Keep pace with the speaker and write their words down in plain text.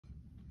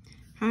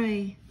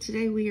Hi,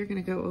 today we are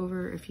going to go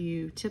over a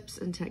few tips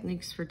and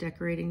techniques for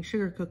decorating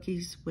sugar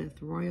cookies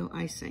with royal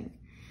icing.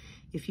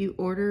 If you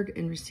ordered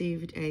and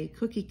received a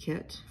cookie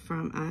kit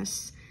from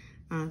us,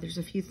 there's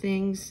a few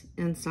things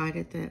inside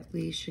it that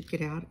we should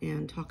get out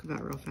and talk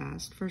about real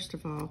fast. First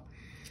of all,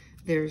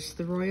 there's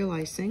the royal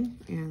icing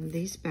in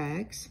these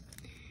bags.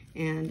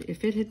 And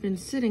if it had been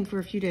sitting for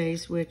a few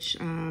days, which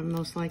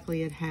most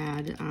likely it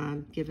had,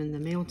 given the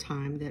mail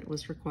time that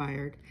was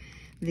required,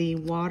 the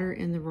water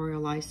in the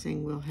royal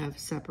icing will have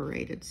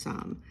separated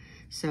some.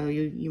 So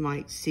you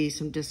might see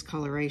some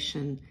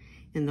discoloration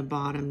in the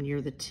bottom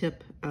near the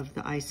tip of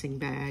the icing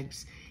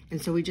bags.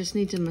 And so we just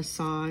need to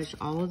massage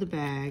all of the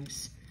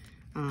bags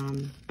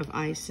of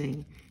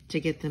icing to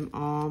get them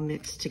all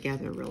mixed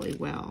together really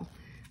well.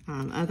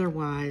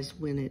 Otherwise,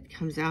 when it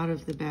comes out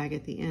of the bag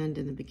at the end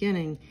in the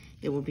beginning,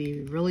 it will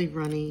be really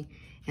runny,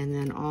 and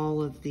then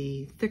all of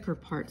the thicker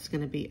part's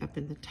going to be up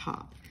in the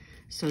top.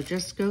 So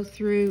just go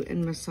through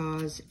and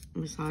massage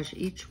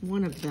each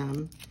one of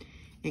them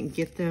and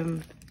get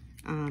them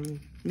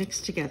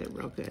mixed together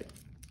real good.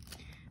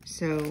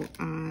 So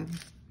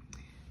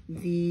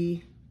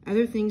the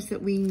other things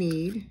that we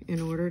need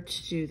in order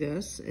to do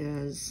this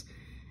is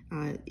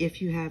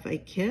if you have a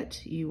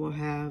kit, you will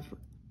have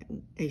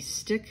a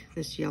stick,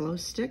 this yellow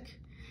stick.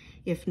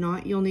 If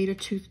not, you'll need a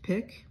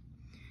toothpick.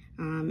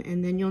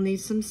 And then you'll need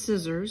some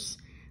scissors.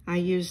 I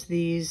use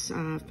these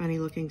funny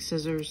looking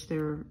scissors.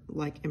 They're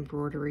like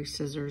embroidery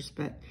scissors,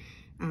 but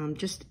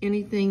just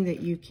anything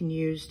that you can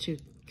use to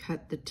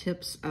cut the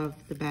tips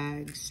of the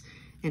bags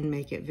and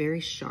make it very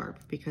sharp,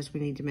 because we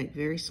need to make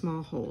very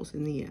small holes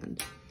in the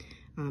end.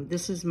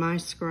 This is my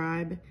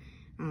scribe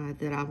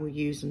that I will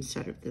use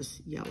instead of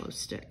this yellow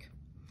stick.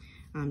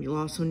 You'll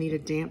also need a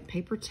damp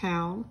paper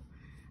towel,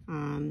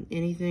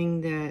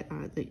 anything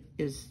that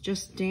is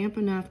just damp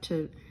enough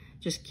to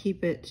just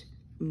keep it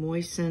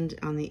moistened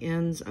on the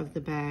ends of the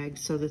bag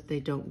so that they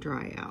don't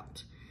dry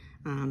out.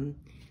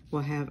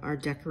 We'll have our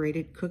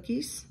decorated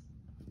cookies.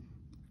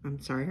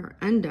 Our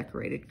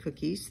undecorated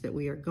cookies that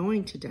we are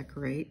going to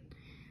decorate.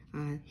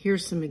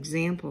 Here's some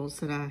examples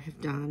that I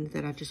have done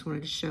that I just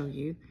wanted to show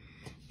you.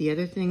 The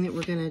other thing that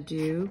we're gonna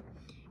do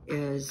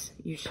is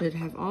you should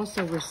have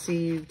also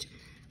received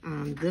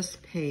this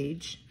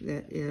page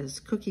that is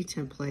cookie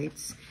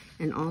templates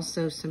and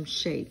also some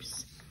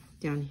shapes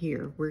down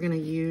here. We're gonna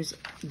use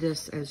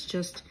this as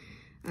just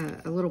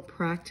a little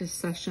practice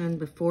session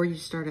before you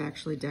start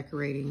actually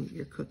decorating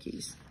your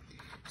cookies.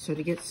 So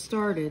to get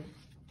started,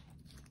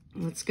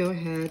 let's go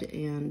ahead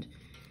and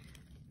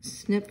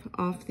snip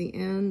off the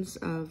ends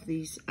of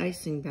these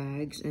icing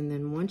bags, and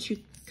then once you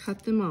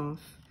cut them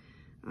off,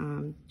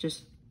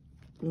 just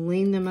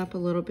lean them up a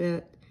little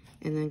bit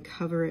and then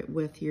cover it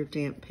with your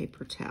damp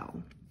paper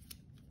towel.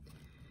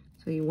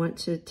 So you want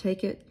to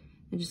take it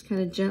and just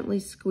kind of gently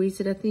squeeze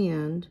it at the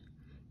end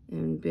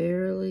and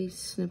barely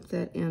snip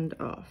that end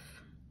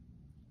off.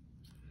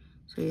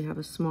 So you have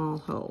a small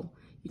hole.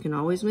 You can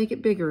always make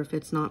it bigger if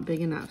it's not big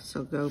enough,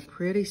 so go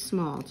pretty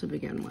small to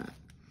begin with.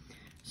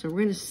 So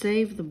we're gonna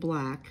save the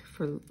black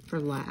for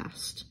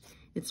last.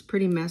 It's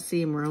pretty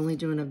messy and we're only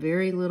doing a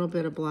very little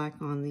bit of black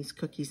on these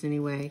cookies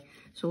anyway,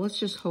 so let's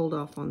just hold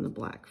off on the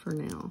black for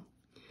now.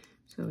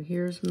 So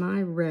here's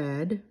my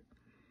red.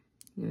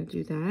 I'm gonna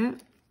do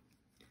that.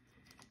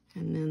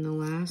 And then the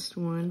last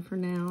one for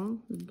now,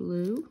 the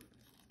blue.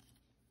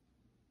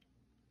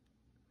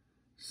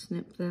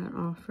 Snip that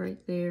off right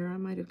there. I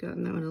might have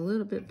gotten that one a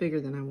little bit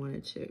bigger than I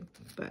wanted to,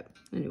 but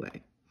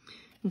anyway.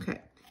 Okay,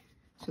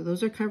 so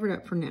those are covered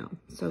up for now.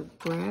 So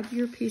grab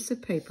your piece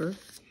of paper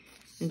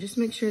and just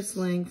make sure it's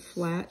laying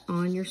flat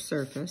on your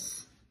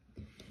surface.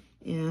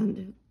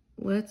 And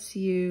let's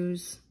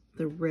use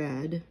the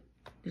red,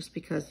 just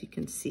because you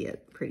can see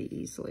it pretty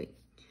easily.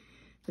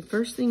 The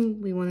first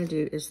thing we want to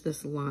do is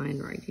this line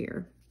right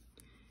here.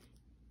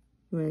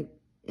 And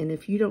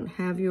if you don't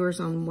have yours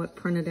on what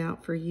printed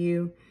out for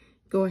you,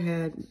 go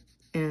ahead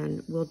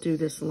and we'll do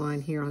this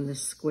line here on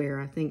this square.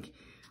 I think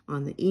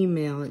on the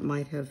email it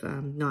might have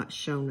not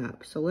shown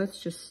up. So let's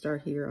just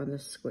start here on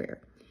this square.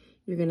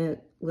 You're gonna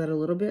let a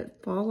little bit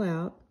fall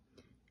out,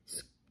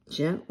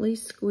 gently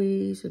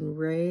squeeze and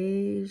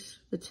raise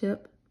the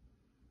tip,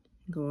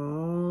 go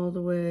all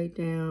the way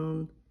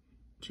down,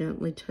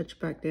 gently touch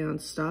back down,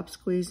 stop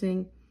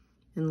squeezing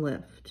and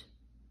lift.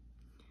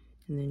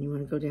 And then you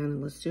want to go down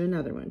and let's do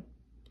another one.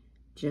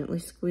 Gently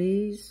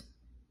squeeze,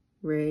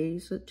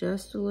 raise it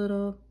just a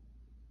little,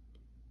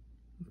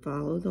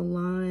 follow the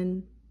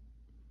line,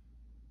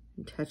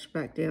 and touch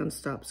back down,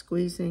 stop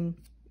squeezing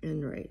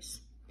and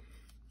raise.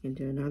 You can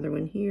do another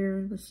one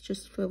here. Let's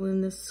just fill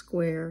in this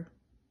square.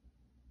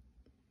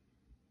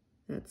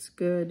 That's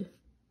good.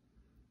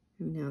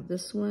 And now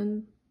this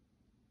one,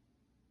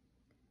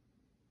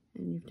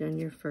 and you've done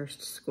your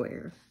first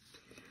square.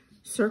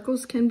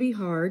 Circles can be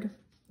hard.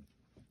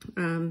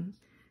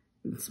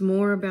 It's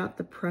more about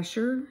the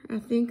pressure, I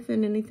think,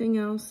 than anything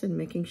else, and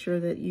making sure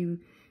that you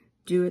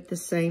do it the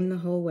same the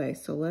whole way.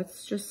 So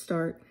let's just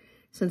start.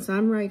 Since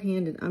I'm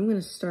right-handed, I'm going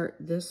to start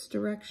this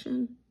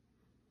direction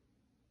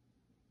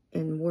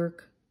and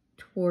work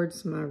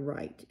towards my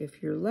right.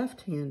 If you're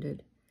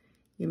left-handed,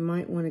 you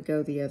might want to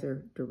go the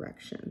other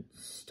direction.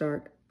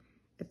 Start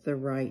at the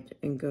right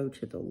and go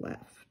to the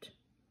left.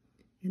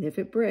 And if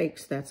it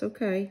breaks, that's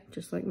okay,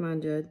 just like mine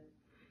did.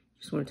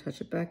 Just want to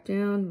touch it back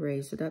down,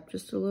 raise it up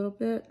just a little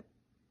bit,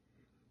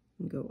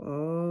 and go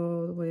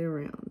all the way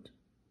around,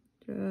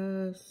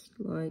 just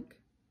like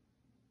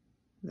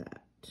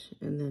that.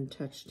 And then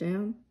touch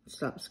down,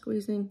 stop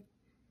squeezing,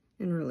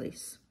 and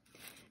release.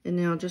 And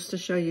now just to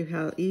show you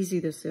how easy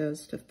this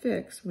is to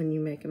fix when you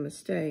make a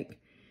mistake,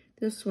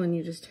 this one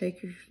you just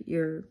take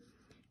your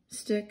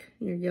stick,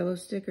 your yellow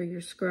stick or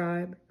your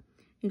scribe,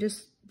 and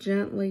just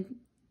gently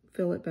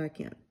fill it back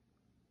in.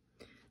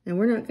 Now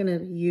we're not going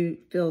to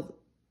fill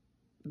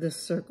this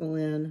circle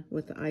in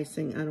with the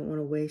icing. I don't want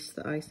to waste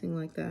the icing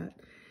like that.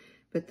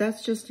 But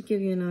that's just to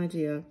give you an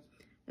idea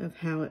of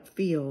how it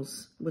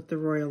feels with the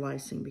royal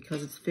icing,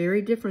 because it's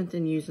very different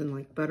than using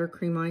like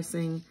buttercream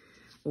icing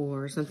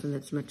or something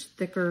that's much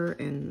thicker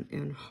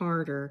and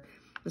harder.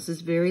 This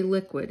is very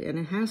liquid, and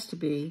it has to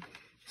be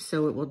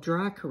so it will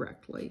dry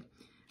correctly.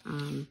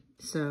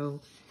 So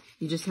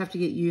you just have to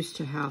get used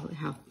to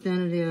how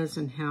thin it is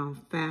and how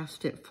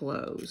fast it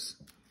flows.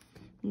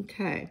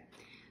 Okay,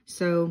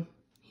 so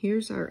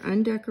here's our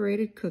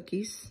undecorated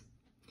cookies.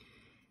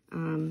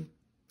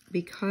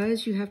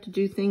 Because you have to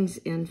do things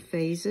in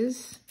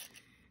phases,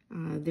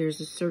 there's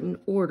a certain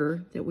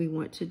order that we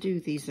want to do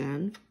these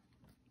in.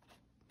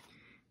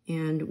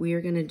 And we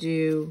are going to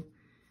do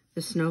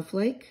the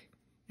snowflake,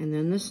 and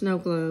then the snow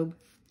globe,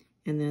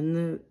 and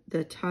then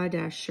the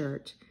tie-dye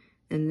shirt.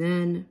 And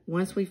then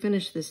once we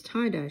finish this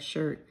tie-dye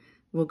shirt,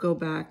 we'll go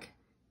back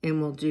and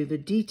we'll do the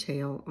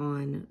detail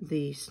on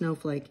the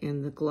snowflake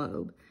and the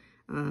globe.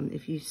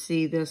 If you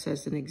see this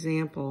as an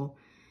example,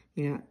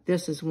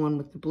 this is one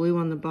with the blue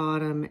on the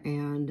bottom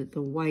and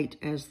the white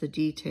as the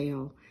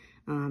detail.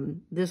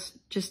 This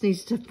just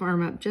needs to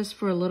firm up just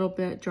for a little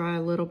bit, dry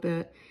a little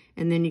bit,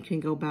 and then you can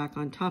go back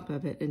on top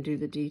of it and do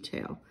the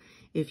detail.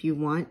 If you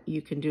want,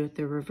 you can do it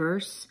the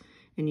reverse,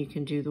 and you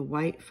can do the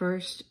white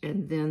first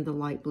and then the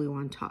light blue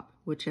on top,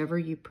 whichever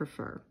you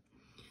prefer.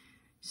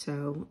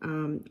 So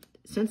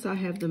since I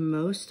have the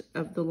most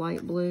of the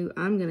light blue,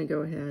 I'm going to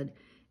go ahead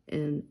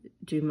and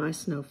do my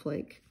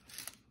snowflake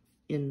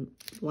in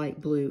light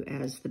blue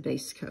as the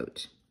base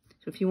coat.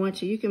 So if you want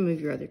to, you can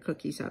move your other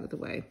cookies out of the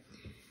way.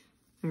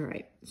 All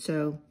right,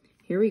 so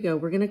here we go.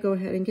 We're going to go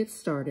ahead and get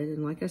started.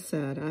 And like I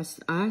said,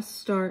 I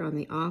start on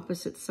the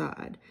opposite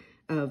side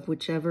of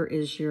whichever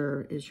is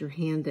your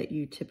hand that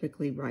you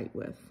typically write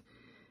with.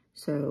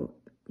 So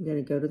you're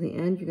going to go to the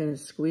end. You're going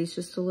to squeeze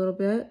just a little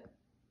bit.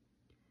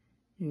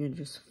 You're going to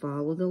just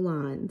follow the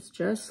lines,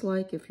 just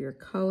like if you're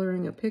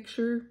coloring a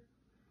picture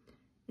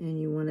and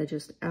you want to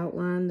just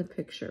outline the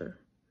picture.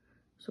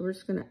 So we're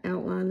just going to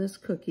outline this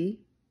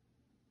cookie,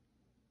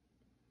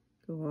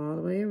 go all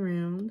the way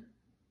around.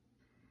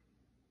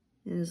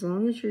 And as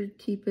long as you're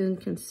keeping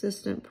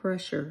consistent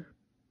pressure,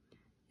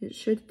 it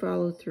should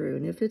follow through.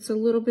 And if it's a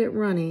little bit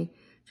runny,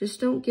 just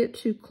don't get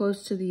too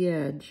close to the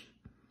edge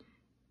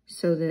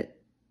so that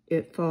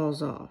it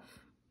falls off.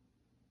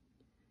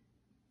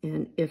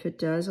 And if it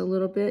does a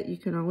little bit, you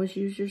can always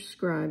use your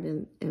scribe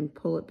and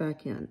pull it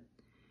back in.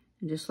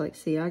 And just like,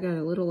 see, I got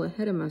a little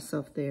ahead of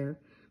myself there,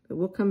 but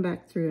we'll come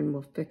back through and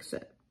we'll fix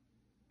it.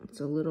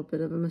 It's a little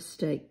bit of a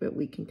mistake, but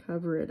we can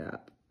cover it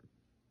up.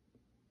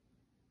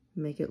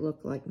 Make it look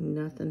like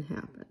nothing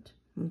happened.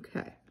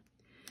 Okay.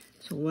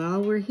 So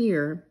while we're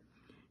here,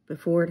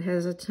 before it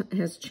has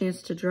a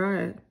chance to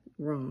dry it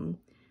wrong,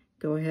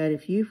 go ahead.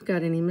 If you've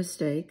got any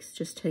mistakes,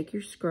 just take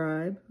your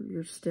scribe,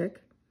 your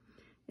stick,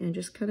 and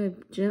just kind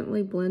of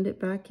gently blend it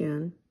back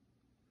in.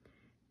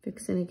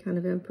 Fix any kind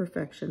of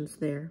imperfections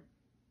there.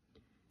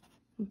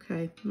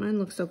 Okay, mine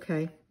looks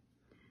okay.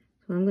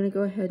 So I'm going to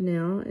go ahead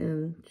now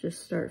and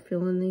just start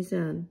filling these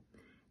in.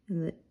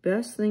 And the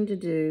best thing to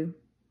do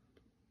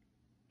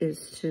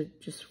is to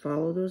just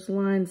follow those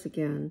lines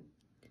again.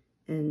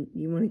 And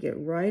you want to get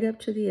right up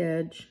to the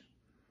edge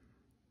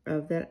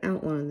of that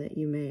outline that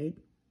you made,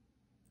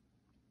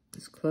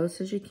 as close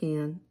as you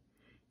can.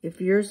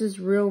 If yours is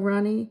real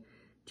runny,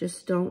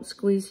 just don't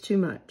squeeze too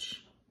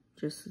much.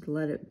 Just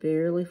let it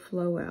barely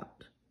flow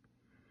out.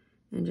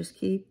 And just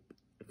keep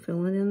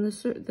filling in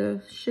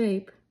the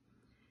shape.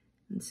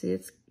 And see,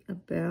 it's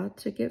about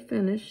to get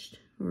finished.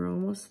 We're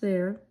almost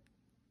there.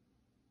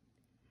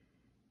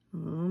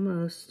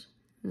 Almost.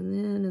 And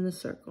then in the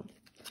circle.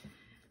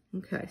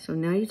 Okay, so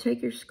now you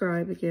take your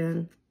scribe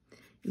again.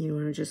 You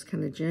want to just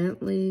kind of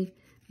gently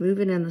move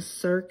it in a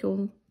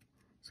circle,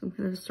 some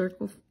kind of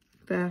circle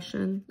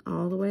fashion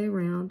all the way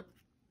around.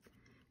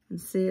 And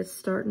see, it's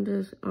starting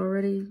to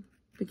already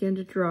begin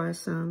to dry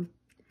some.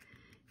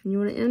 And you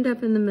want to end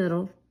up in the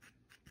middle,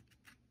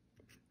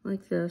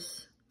 like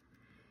this.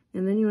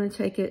 And then you want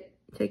to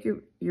take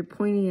your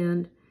pointy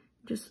end,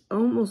 just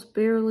almost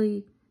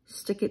barely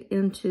stick it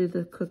into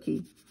the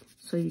cookie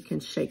so you can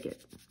shake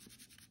it.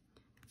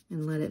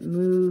 And let it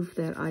move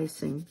that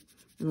icing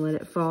and let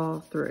it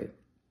fall through.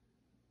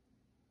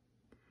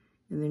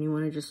 And then you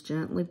want to just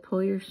gently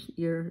pull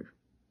your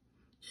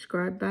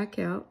scribe back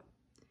out.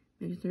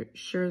 Make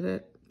sure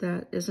that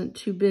that isn't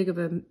too big of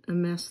a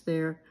mess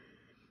there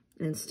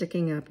and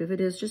sticking up. If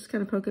it is, just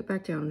kind of poke it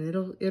back down.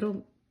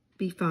 It'll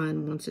be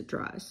fine once it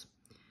dries.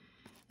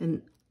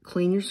 And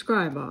clean your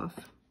scribe off.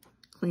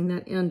 Clean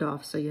that end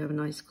off so you have a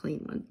nice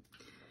clean one.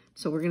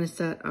 So we're going to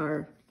set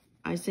our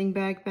icing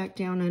bag back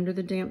down under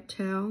the damp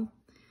towel.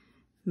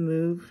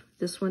 Move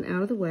this one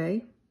out of the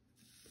way.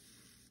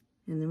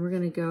 And then we're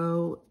going to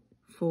go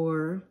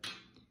for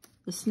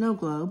the snow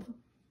globe.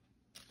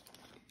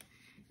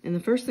 And the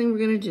first thing we're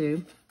going to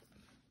do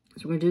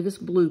is we're going to do this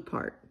blue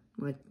part,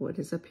 like what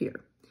is up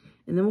here.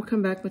 And then we'll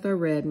come back with our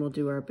red and we'll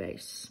do our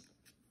base.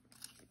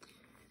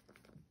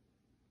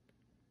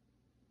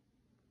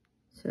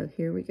 So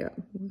here we go.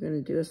 We're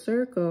going to do a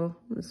circle.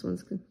 This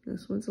one's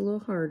a little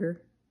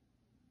harder.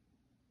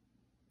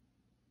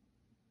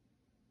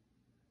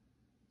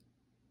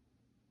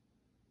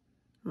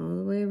 All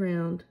the way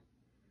around.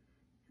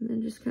 And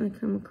then just kind of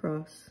come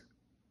across.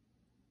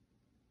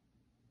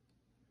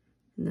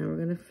 And now we're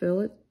going to fill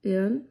it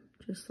in,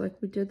 just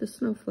like we did the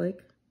snowflake.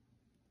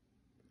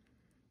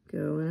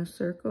 Go in a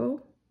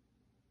circle.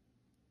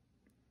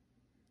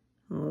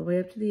 All the way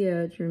up to the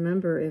edge.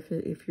 Remember,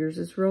 if yours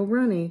is real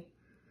runny,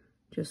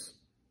 just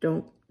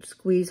don't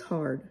squeeze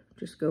hard.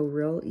 Just go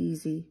real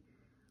easy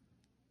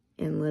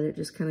and let it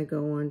just kind of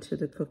go onto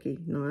the cookie.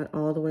 Not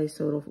all the way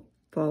so it'll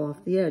fall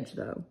off the edge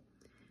though.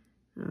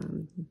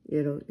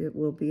 It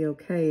will be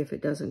okay if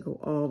it doesn't go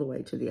all the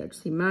way to the edge.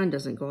 See, mine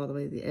doesn't go all the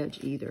way to the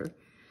edge either.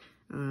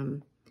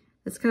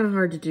 It's kind of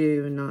hard to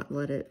do and not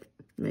let it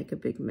make a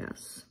big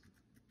mess.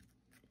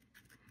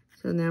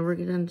 So now we're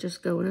going to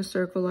just go in a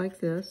circle like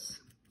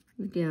this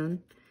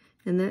again.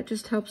 And that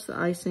just helps the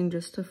icing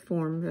just to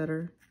form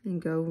better and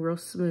go real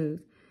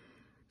smooth.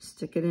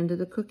 Stick it into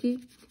the cookie,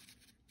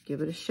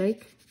 give it a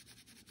shake,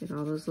 get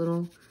all those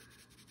little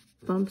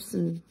bumps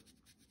and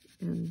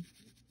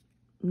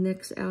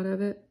nicks out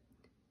of it.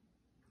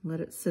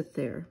 Let it sit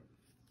there.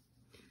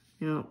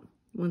 Now,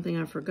 one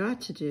thing I forgot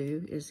to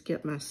do is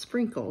get my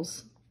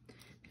sprinkles,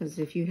 because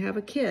if you have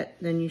a kit,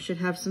 then you should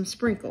have some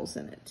sprinkles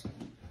in it.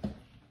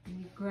 Let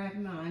me grab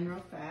mine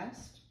real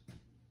fast.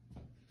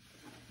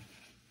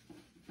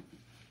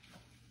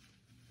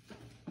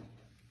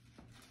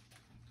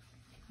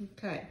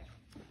 Okay,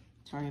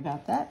 sorry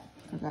about that.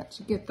 Forgot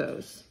to get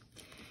those.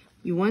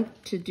 You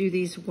want to do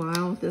these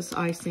while this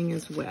icing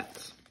is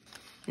wet.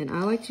 And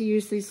I like to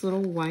use these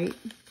little white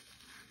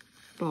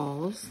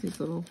balls, these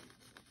little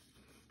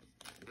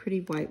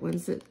pretty white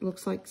ones that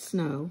looks like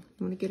snow.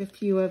 You want to get a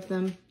few of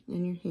them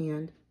in your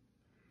hand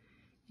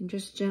and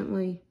just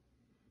gently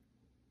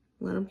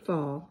let them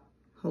fall.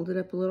 Hold it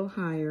up a little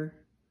higher.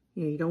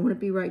 You know, you don't want to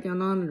be right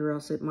down on it, or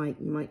else you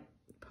might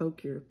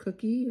poke your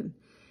cookie,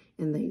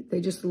 and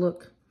they just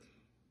look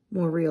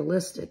more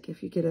realistic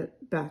if you get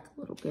it back a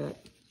little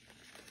bit.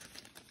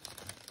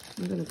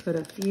 I'm going to put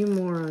a few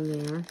more on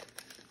there.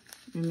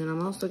 And then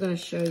I'm also going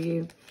to show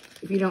you,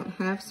 if you don't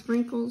have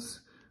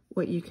sprinkles,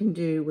 what you can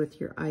do with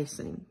your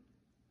icing.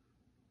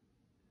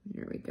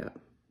 There we go.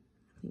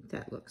 I think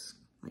that looks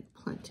like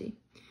plenty.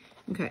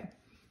 Okay,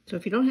 so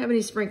if you don't have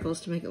any sprinkles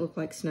to make it look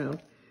like snow,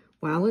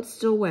 while it's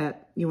still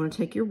wet, you want to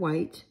take your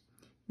white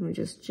and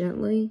just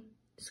gently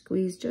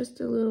squeeze just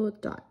a little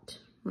dot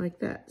like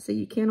that. So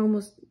you can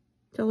almost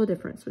tell the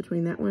difference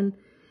between that one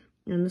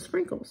and the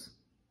sprinkles.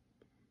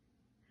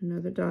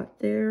 Another dot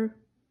there.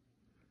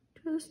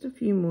 Just a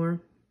few more.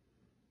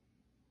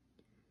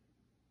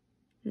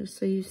 Just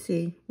so you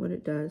see what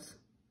it does,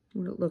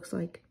 what it looks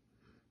like.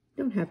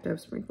 You don't have to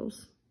have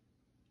sprinkles,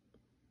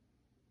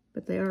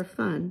 but they are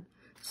fun.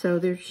 So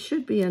there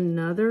should be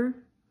another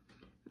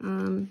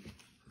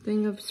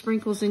thing of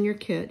sprinkles in your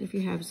kit, if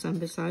you have some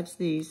besides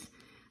these,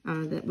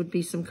 that would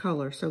be some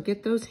color. So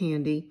get those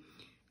handy.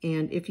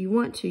 And if you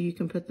want to, you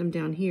can put them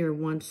down here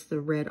once the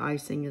red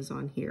icing is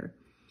on here.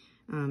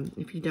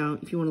 If you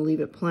want to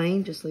leave it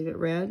plain, just leave it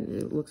red.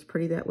 It looks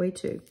pretty that way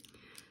too.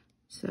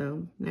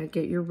 So now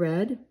get your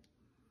red.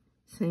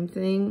 Same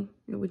thing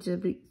that we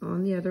did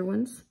on the other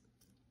ones.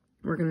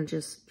 We're going to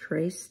just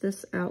trace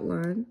this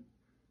outline.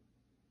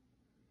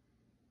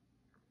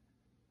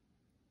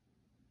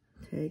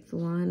 Take the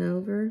line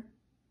over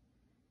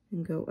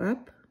and go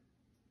up.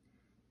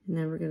 And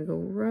then we're going to go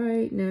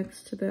right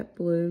next to that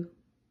blue.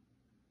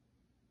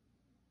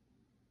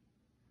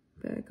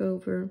 Back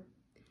over.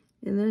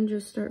 And then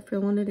just start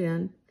filling it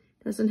in.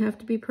 Doesn't have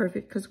to be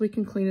perfect because we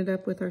can clean it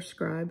up with our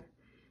scribe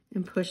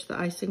and push the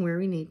icing where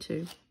we need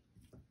to.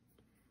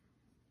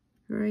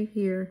 Right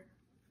here.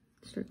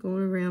 Start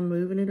going around,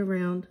 moving it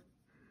around.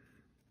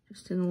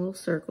 Just in little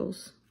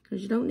circles.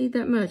 Because you don't need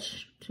that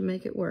much to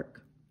make it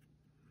work.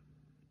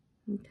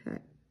 Okay.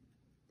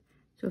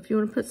 So if you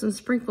want to put some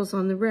sprinkles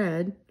on the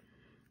red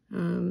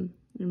and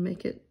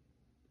make it,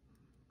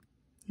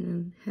 you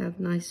know, have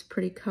nice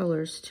pretty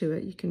colors to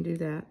it, you can do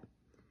that.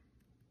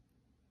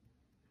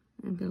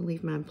 I'm going to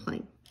leave mine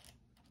plain.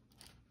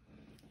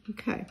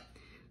 Okay,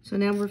 so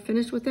now we're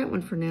finished with that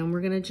one for now.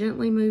 We're going to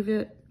gently move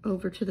it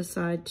over to the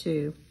side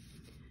too,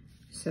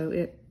 so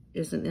it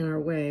isn't in our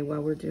way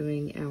while we're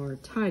doing our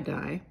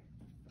tie-dye.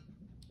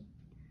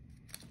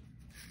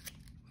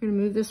 We're gonna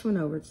move this one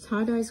over.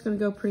 Tie-dye is gonna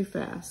go pretty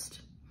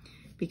fast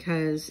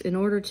because in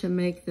order to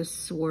make this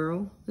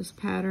swirl, this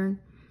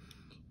pattern,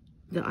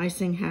 the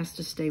icing has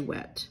to stay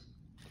wet.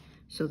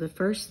 So the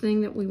first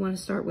thing that we want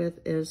to start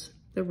with is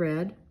the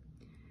red,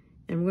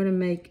 and we're going to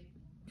make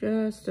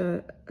just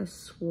a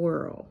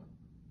swirl.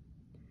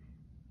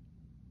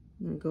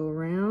 I'm going to go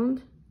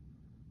around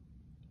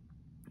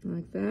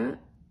like that.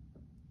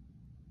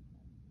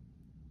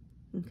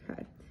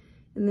 Okay,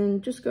 and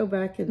then just go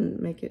back and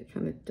make it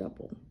kind of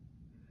double.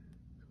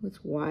 So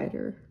it's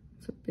wider,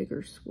 it's a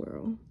bigger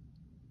swirl.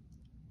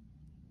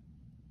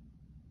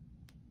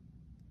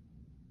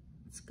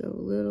 Let's go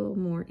a little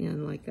more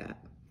in like that,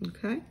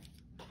 okay?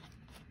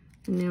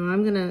 And now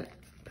I'm gonna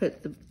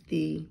put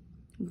the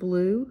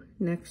blue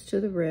next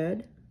to the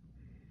red.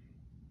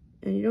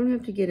 And you don't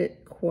have to get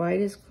it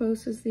quite as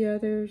close as the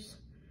others.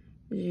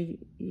 You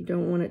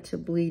don't want it to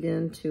bleed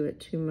into it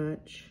too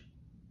much.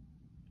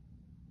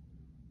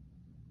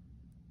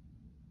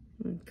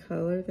 And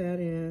color that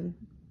in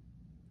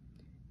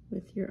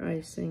with your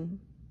icing.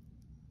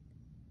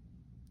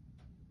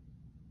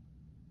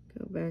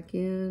 Go back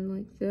in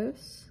like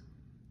this.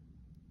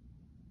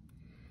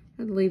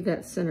 I'd leave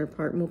that center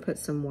part and we'll put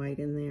some white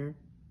in there.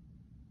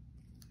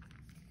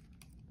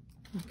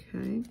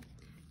 Okay,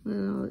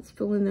 well, let's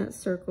fill in that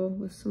circle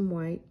with some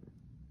white.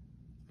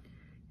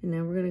 And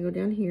now we're gonna go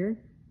down here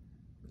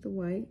with the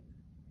white,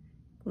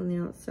 on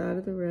the outside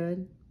of the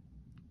red.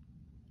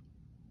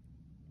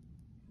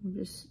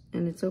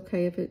 And it's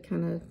okay if it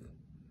kind of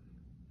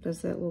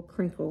does that little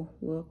crinkle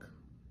look.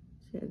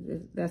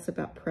 That's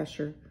about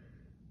pressure.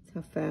 It's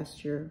how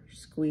fast you're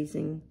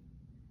squeezing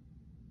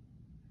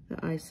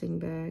the icing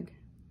bag.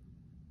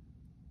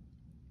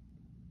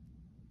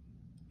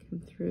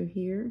 Come through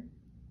here,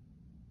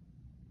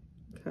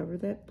 cover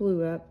that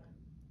blue up.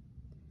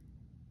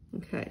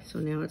 Okay, so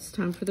now it's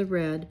time for the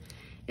red.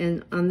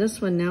 And on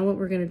this one, now what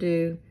we're gonna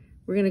do,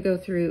 we're gonna go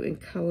through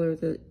and color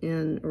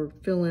or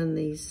fill in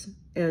these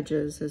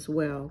edges as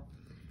well.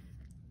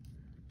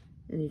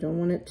 And you don't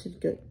want it to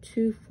get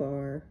too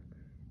far,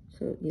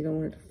 so you don't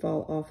want it to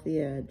fall off the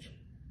edge.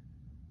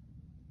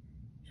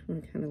 Just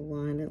wanna kind of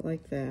line it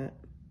like that.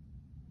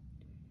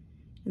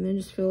 And then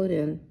just fill it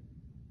in.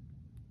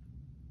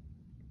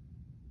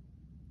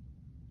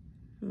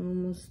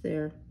 Almost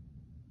there.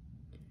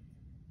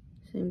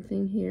 Same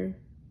thing here.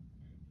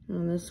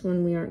 On this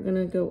one, we aren't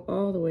gonna go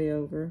all the way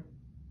over.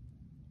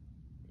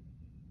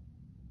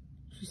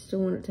 You still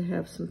want it to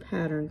have some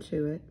pattern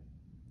to it.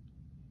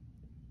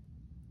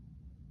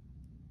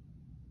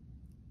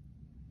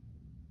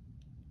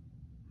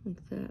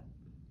 Like that.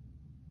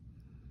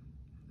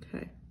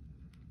 Okay.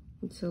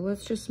 And so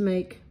let's just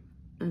make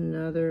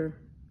another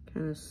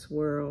kind of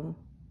swirl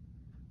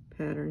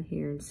pattern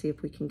here and see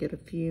if we can get a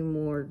few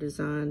more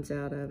designs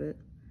out of it.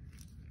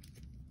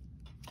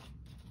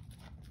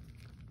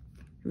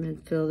 And then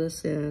fill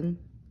this in.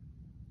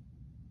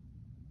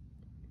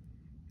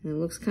 And it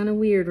looks kind of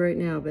weird right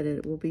now, but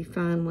it will be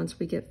fine once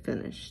we get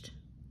finished.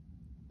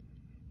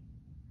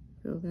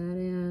 Fill that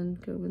in,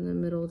 go in the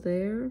middle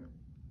there.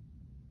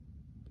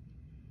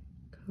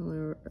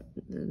 Color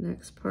the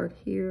next part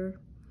here.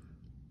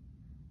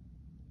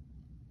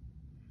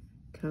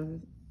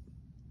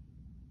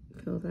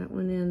 Fill that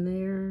one in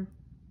there.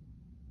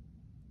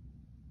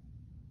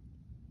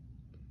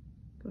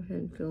 Go ahead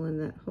and fill in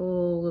that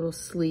whole little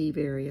sleeve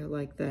area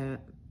like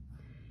that.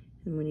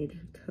 And we need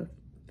to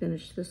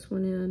finish this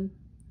one in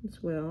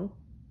as well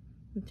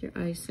with your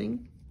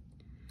icing.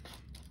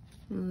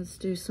 Now let's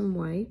do some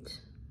white.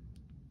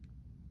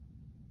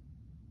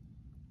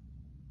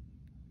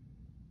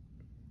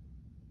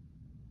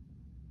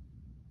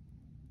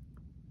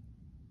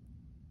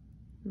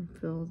 And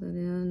fill that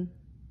in.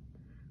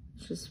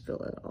 Let's just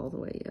fill it all the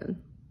way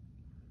in.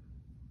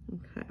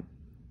 Okay.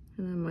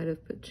 And I might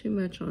have put too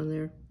much on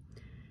there.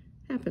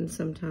 Happens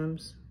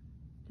sometimes.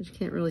 You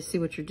can't really see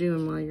what you're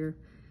doing while you're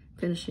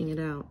finishing it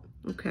out.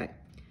 Okay.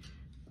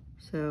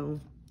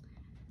 So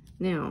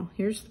now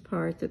here's the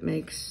part that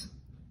makes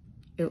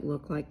it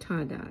look like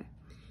tie-dye.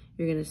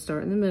 You're going to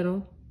start in the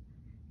middle.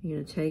 You're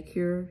going to take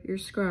your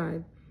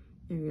scribe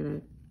and you're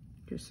going to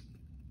just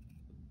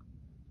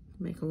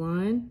make a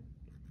line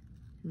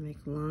and make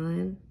a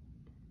line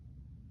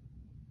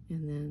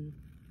and then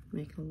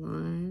make a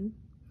line.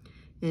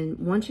 And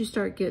once you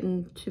start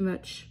getting too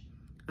much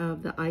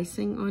of the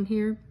icing on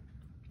here,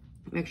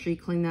 make sure you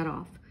clean that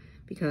off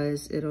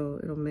because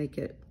it'll make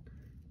it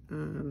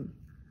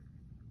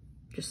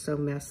just so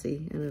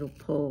messy and it'll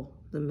pull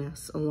the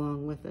mess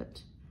along with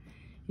it.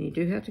 And you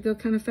do have to go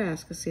kind of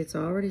fast because see, it's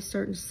already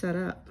starting to set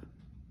up.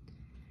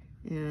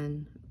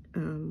 And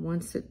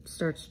once it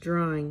starts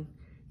drying,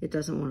 it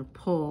doesn't want to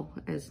pull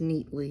as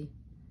neatly.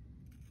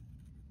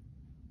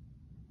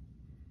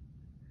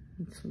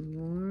 And some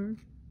more.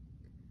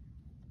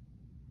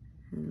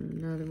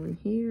 And another one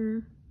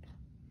here.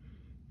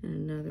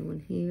 And another one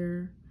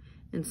here.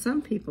 And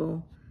some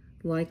people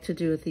like to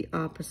do it the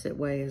opposite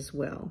way as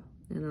well.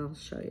 And I'll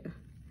show you.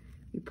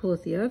 You pull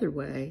it the other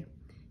way,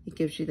 it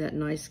gives you that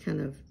nice kind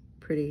of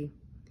pretty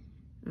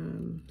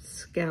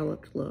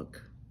scalloped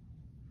look.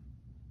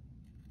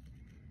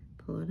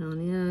 Pull it on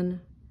in,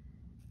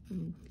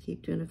 and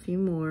keep doing a few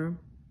more.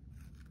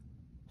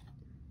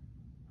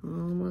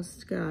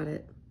 Almost got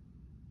it.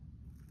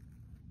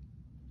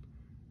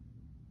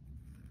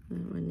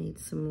 That one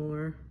needs some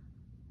more.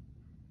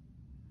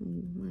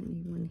 You might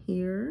need one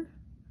here.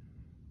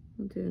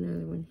 We'll do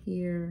another one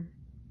here,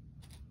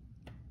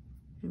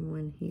 and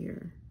one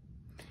here.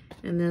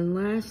 And then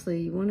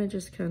lastly, you want to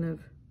just kind of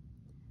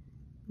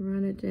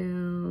run it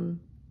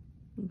down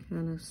and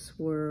kind of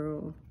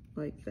swirl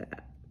like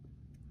that.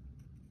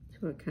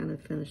 So it kind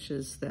of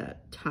finishes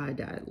that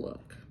tie-dye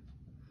look.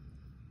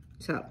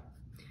 So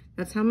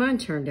that's how mine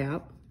turned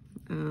out.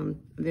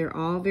 They're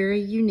all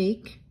very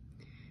unique.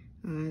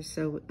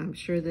 So I'm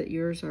sure that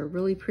yours are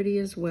really pretty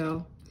as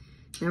well.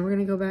 Now we're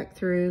gonna go back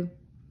through,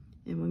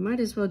 and we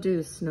might as well do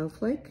the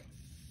snowflake.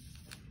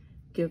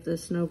 Give the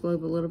snow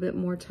globe a little bit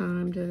more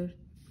time to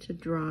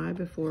dry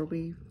before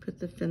we put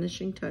the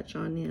finishing touch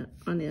on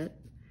it.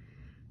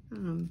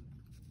 On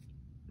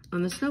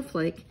the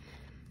snowflake,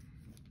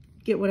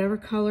 get whatever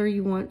color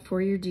you want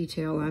for your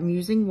detail. I'm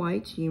using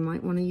white. You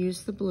might want to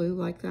use the blue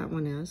like that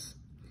one is.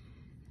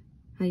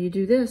 How you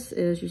do this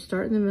is you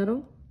start in the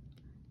middle,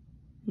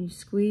 you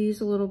squeeze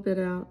a little bit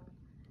out,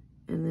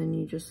 and then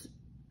you just,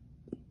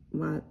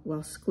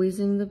 while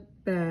squeezing the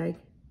bag,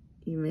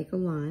 you make a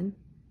line,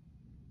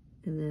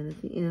 and then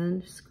at the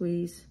end,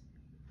 squeeze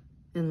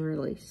and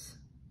release.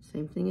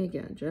 Same thing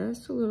again,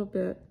 just a little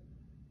bit,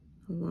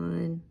 a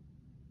line,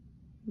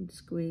 and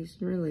squeeze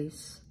and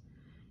release.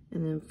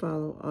 And then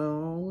follow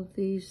all of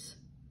these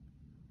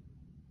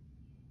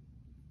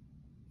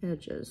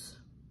edges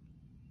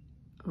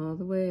all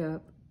the way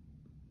up.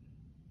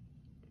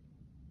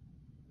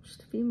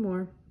 Just a few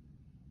more.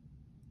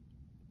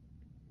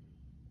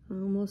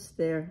 Almost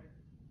there.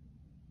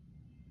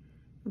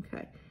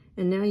 Okay,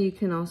 and now you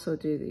can also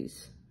do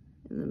these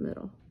in the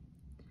middle,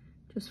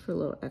 just for a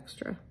little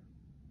extra.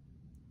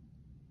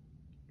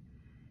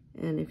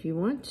 And if you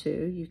want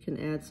to, you can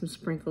add some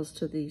sprinkles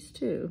to these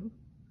too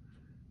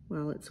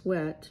while it's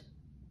wet.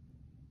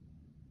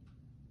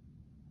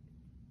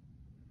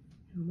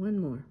 And one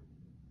more.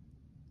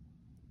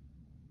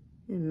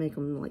 And make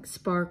them like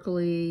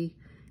sparkly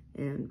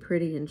and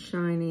pretty and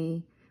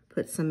shiny.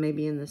 Put some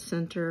maybe in the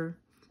center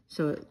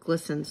so it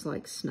glistens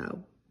like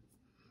snow.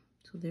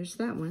 So there's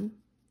that one.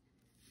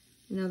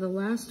 Now the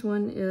last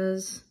one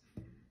is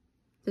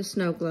the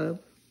snow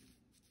globe.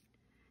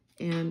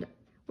 And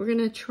we're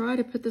gonna try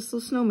to put this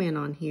little snowman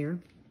on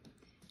here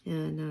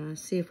and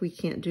see if we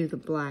can't do the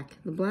black.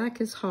 The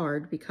black is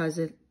hard because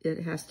it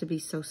has to be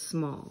so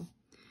small.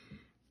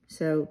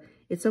 So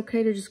it's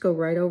okay to just go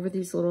right over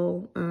these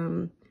little,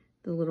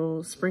 the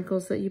little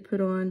sprinkles that you put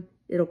on.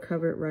 It'll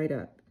cover it right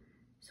up.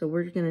 So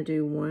we're gonna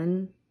do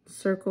one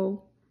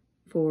circle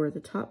for the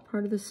top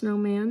part of the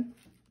snowman.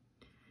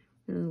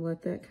 I'm gonna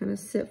let that kind of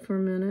sit for a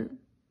minute.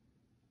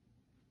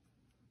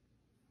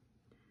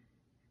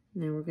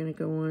 Now we're gonna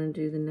go on and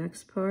do the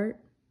next part.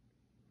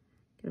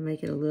 Gonna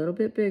make it a little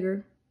bit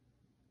bigger.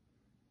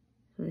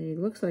 So he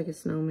looks like a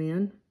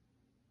snowman.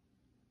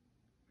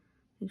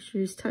 Make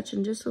sure he's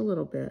touching just a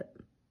little bit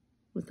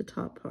with the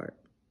top part.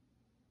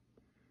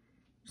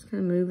 Just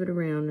kind of move it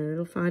around and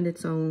it'll find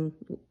its own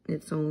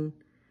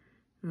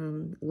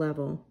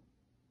level.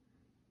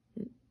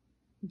 It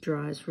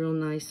dries real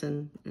nice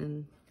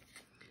and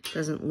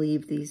doesn't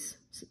leave these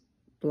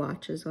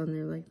blotches on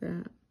there like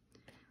that.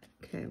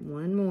 Okay,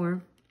 one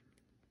more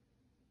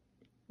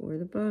for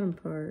the bottom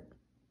part.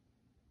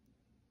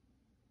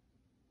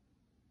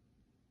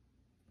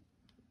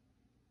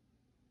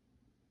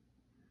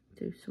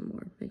 Do some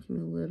more, make him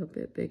a little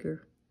bit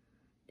bigger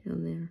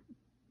down there.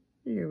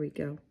 There we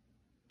go.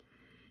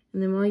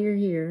 And then while you're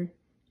here,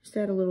 just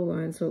add a little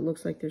line so it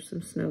looks like there's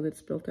some snow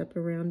that's built up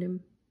around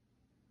him.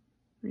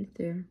 Right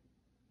there.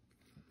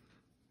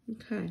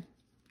 Okay.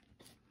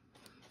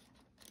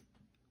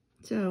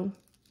 So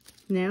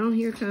now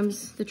here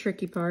comes the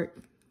tricky part.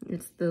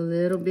 It's the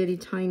little bitty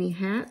tiny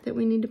hat that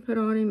we need to put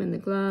on him, and the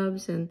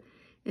gloves and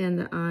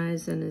the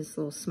eyes and his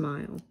little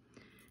smile.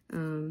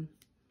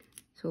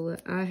 So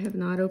I have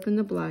not opened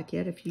the black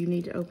yet. If you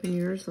need to open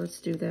yours, let's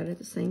do that at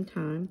the same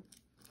time.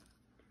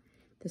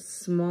 The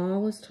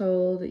smallest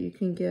hole that you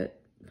can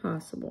get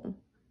possible.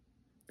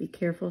 Be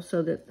careful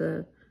so that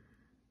the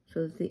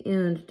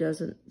end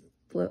doesn't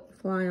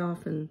fly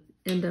off and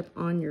end up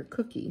on your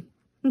cookie.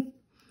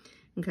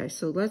 Okay,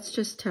 so let's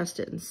just test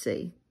it and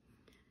see.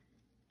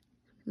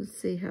 Let's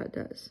see how it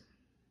does.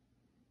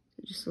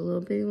 Just a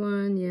little bitty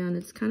line, yeah, and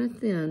it's kind of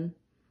thin.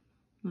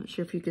 I'm not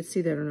sure if you could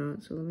see that or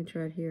not, so let me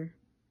try it here.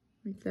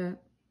 Like that.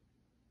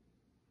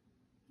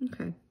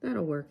 Okay,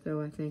 that'll work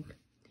though, I think.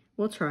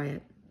 We'll try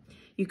it.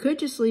 You could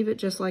just leave it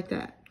just like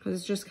that, because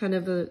it's just kind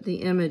of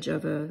the image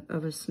of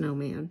a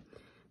snowman.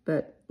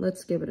 But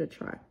let's give it a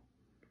try.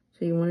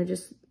 So you want to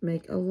just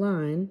make a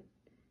line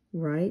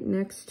right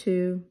next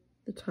to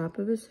the top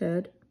of his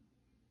head.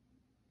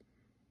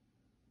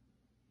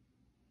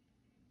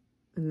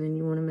 And then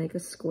you want to make a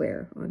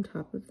square on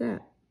top of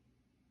that.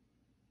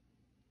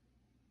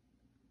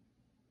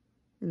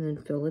 And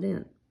then fill it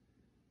in.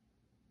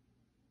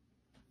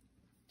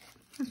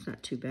 That's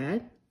not too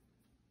bad.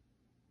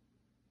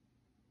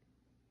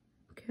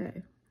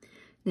 Okay.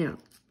 Now,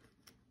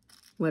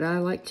 what I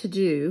like to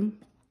do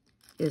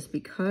is,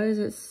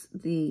 because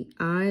the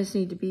eyes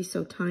need to be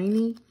so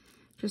tiny,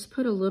 just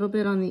put a little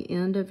bit on the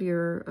end of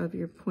your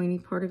pointy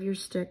part of your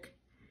stick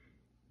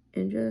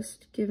and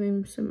just give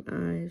him some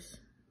eyes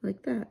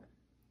like that.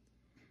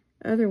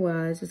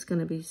 Otherwise, it's going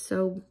to be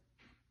so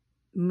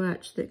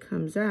much that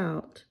comes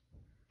out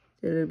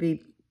that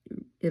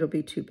it'll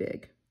be too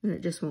big and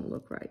it just won't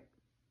look right.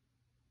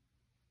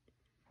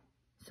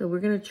 So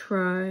we're going to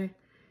try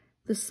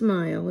the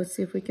smile. Let's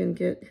see if we can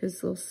get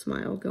his little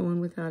smile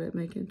going without it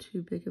making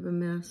too big of a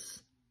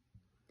mess.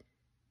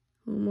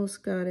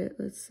 Almost got it.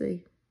 Let's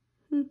see.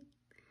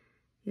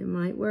 It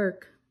might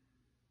work.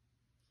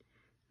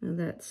 Now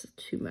that's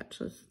too much.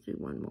 Let's do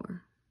one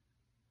more.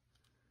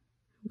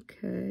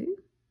 Okay.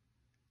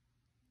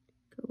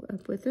 Go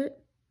up with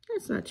it.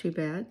 That's not too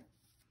bad.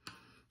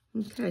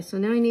 Okay, so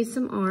now I need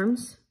some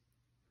arms.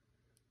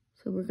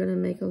 So we're going to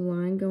make a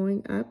line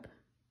going up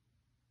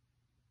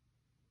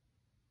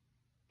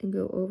and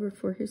go over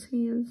for his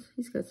hands.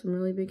 He's got some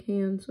really big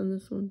hands on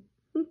this one.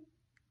 And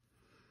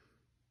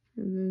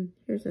then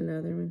here's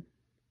another one.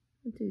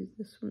 I'll do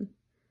this one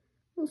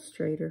a little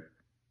straighter,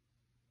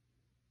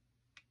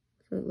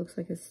 so it looks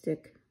like a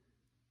stick.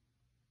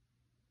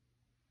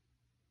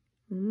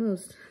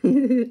 Almost.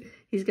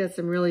 He's got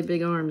some really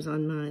big arms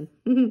on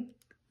mine.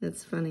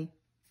 That's funny.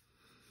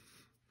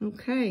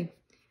 Okay,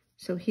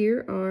 so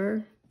here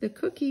are the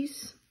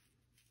cookies,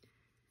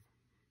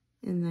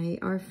 and they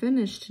are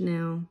finished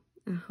now.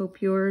 I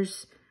hope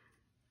yours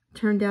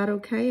turned out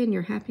okay and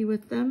you're happy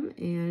with them,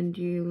 and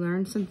you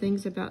learned some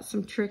things about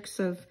some tricks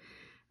of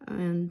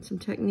and some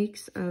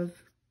techniques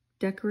of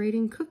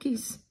decorating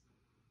cookies.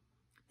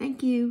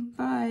 Thank you.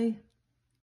 Bye.